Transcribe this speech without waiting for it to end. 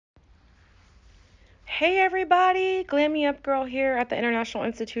Hey everybody, Glam Me Up Girl here at the International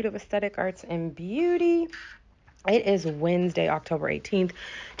Institute of Aesthetic Arts and Beauty. It is Wednesday, October 18th,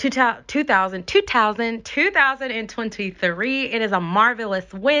 2023. It is a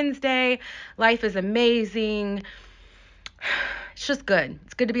marvelous Wednesday. Life is amazing. It's just good.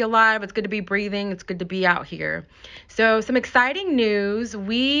 It's good to be alive. It's good to be breathing. It's good to be out here. So some exciting news.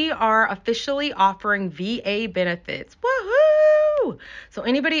 We are officially offering VA benefits. Woohoo! So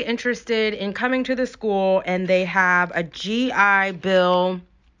anybody interested in coming to the school and they have a GI Bill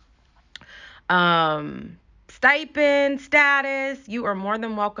stipend status, you are more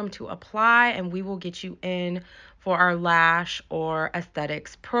than welcome to apply and we will get you in for our lash or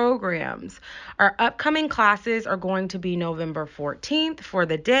aesthetics programs. Our upcoming classes are going to be November 14th for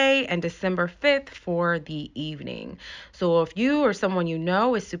the day and December 5th for the evening. So if you or someone you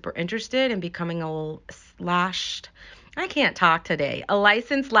know is super interested in becoming a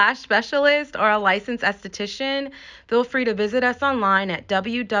licensed lash specialist or a licensed esthetician, feel free to visit us online at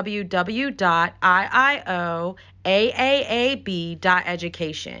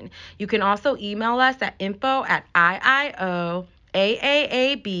www.iioaab.education. You can also email us at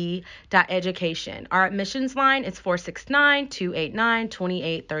info@iioaab.education. Our admissions line is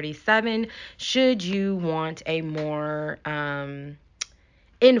 469-289-2837 should you want a more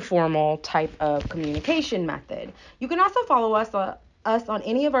informal type of communication method. You can also follow us on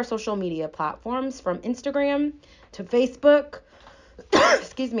any of our social media platforms, from Instagram to Facebook,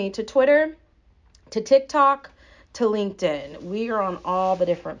 to Twitter, to TikTok, to LinkedIn. We are on all the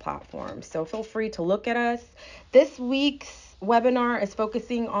different platforms, so feel free to look at us. This week's webinar is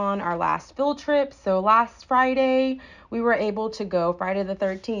focusing on our last field trip. So last Friday, we were able to go, Friday the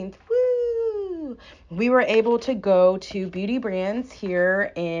 13th, we were able to go to Beauty Brands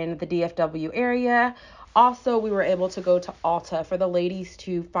here in the DFW area. Also, we were able to go to Ulta for the ladies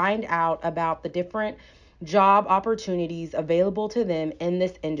to find out about the different job opportunities available to them in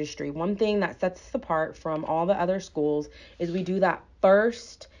this industry. One thing that sets us apart from all the other schools is we do that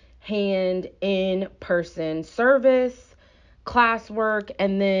first hand in-person service, classwork,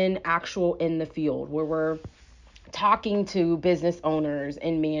 and then actual in the field where we're talking to business owners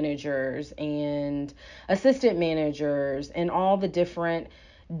and managers and assistant managers and all the different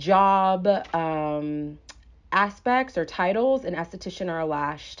job aspects or titles an esthetician or a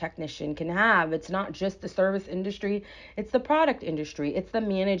lash technician can have. It's not just the service industry, it's the product industry, it's the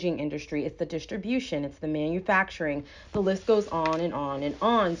managing industry, it's the distribution, it's the manufacturing. The list goes on and on and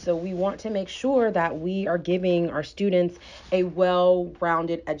on. So we want to make sure that we are giving our students a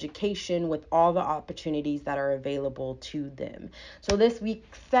well-rounded education with all the opportunities that are available to them. So this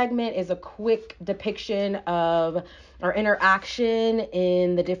week's segment is a quick depiction of our interaction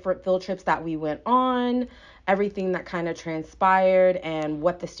in the different field trips that we went on, everything that kind of transpired, and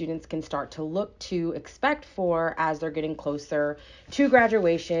what the students can start to look to expect for as they're getting closer to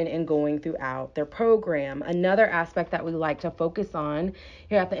graduation and going throughout their program. Another aspect that we like to focus on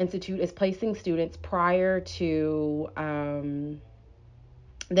here at the Institute is placing students prior to them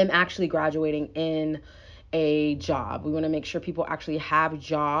actually graduating in a job. We want to make sure people actually have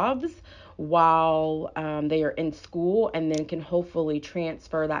jobs while they are in school, and then can hopefully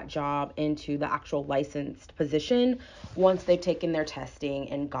transfer that job into the actual licensed position once they've taken their testing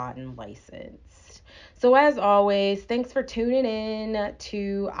and gotten licensed. So as always, thanks for tuning in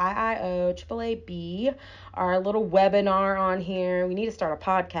to IIO our little webinar on here. We need to start a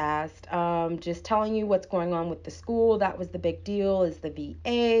podcast, just telling you what's going on with the school. That was the big deal, is the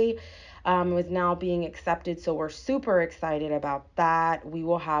VA was now being accepted. So we're super excited about that. We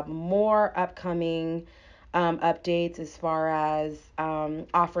will have more upcoming updates as far as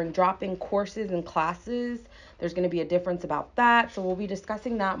dropping courses and classes. There's going to be a difference about that. So we'll be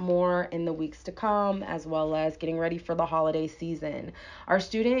discussing that more in the weeks to come, as well as getting ready for the holiday season. Our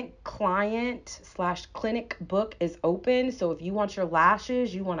student client/clinic book is open. So if you want your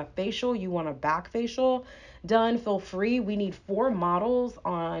lashes, you want a facial, you want a back facial done, feel free. We need 4 models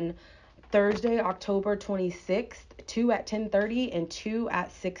on Thursday, October 26th, 2 at 10:30 and 2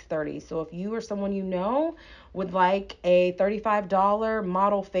 at 6:30. So if you or someone you know would like a $35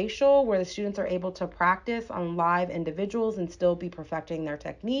 model facial where the students are able to practice on live individuals and still be perfecting their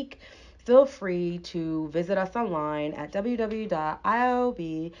technique, feel free to visit us online at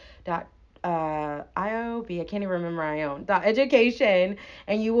education,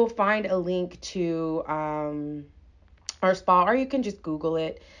 and you will find a link to our spa, or you can just Google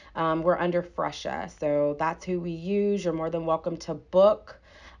it. We're under Fresha, so that's who we use. You're more than welcome to book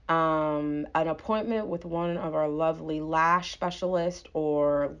an appointment with one of our lovely lash specialists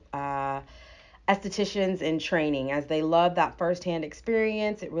or estheticians in training, as they love that firsthand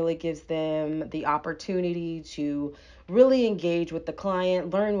experience. It really gives them the opportunity to really engage with the client,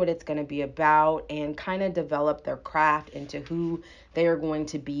 learn what it's going to be about, and kind of develop their craft into who they are going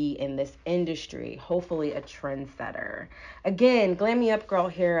to be in this industry. Hopefully a trendsetter. Again, Glam Me Up Girl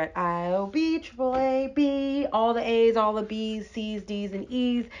here at IOB, AAAB, all the A's, all the B's, C's, D's, and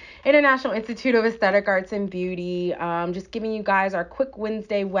E's, International Institute of Aesthetic Arts and Beauty. Just giving you guys our quick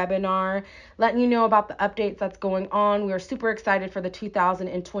Wednesday webinar, letting you know about the updates that's going on. We are super excited for the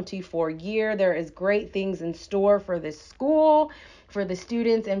 2024 year. There is great things in store for this school, for the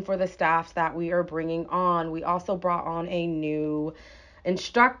students, and for the staffs that we are bringing on. We also brought on a new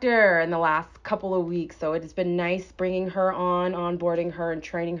instructor in the last couple of weeks, so it has been nice bringing her on, onboarding her, and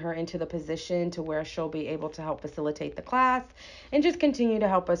training her into the position to where she'll be able to help facilitate the class and just continue to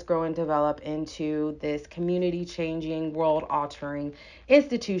help us grow and develop into this community changing, world altering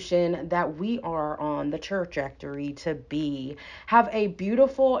institution that we are on the trajectory to be. Have a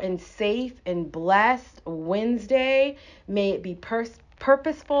beautiful and safe and blessed Wednesday. May it be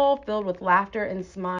purposeful, filled with laughter and smiles.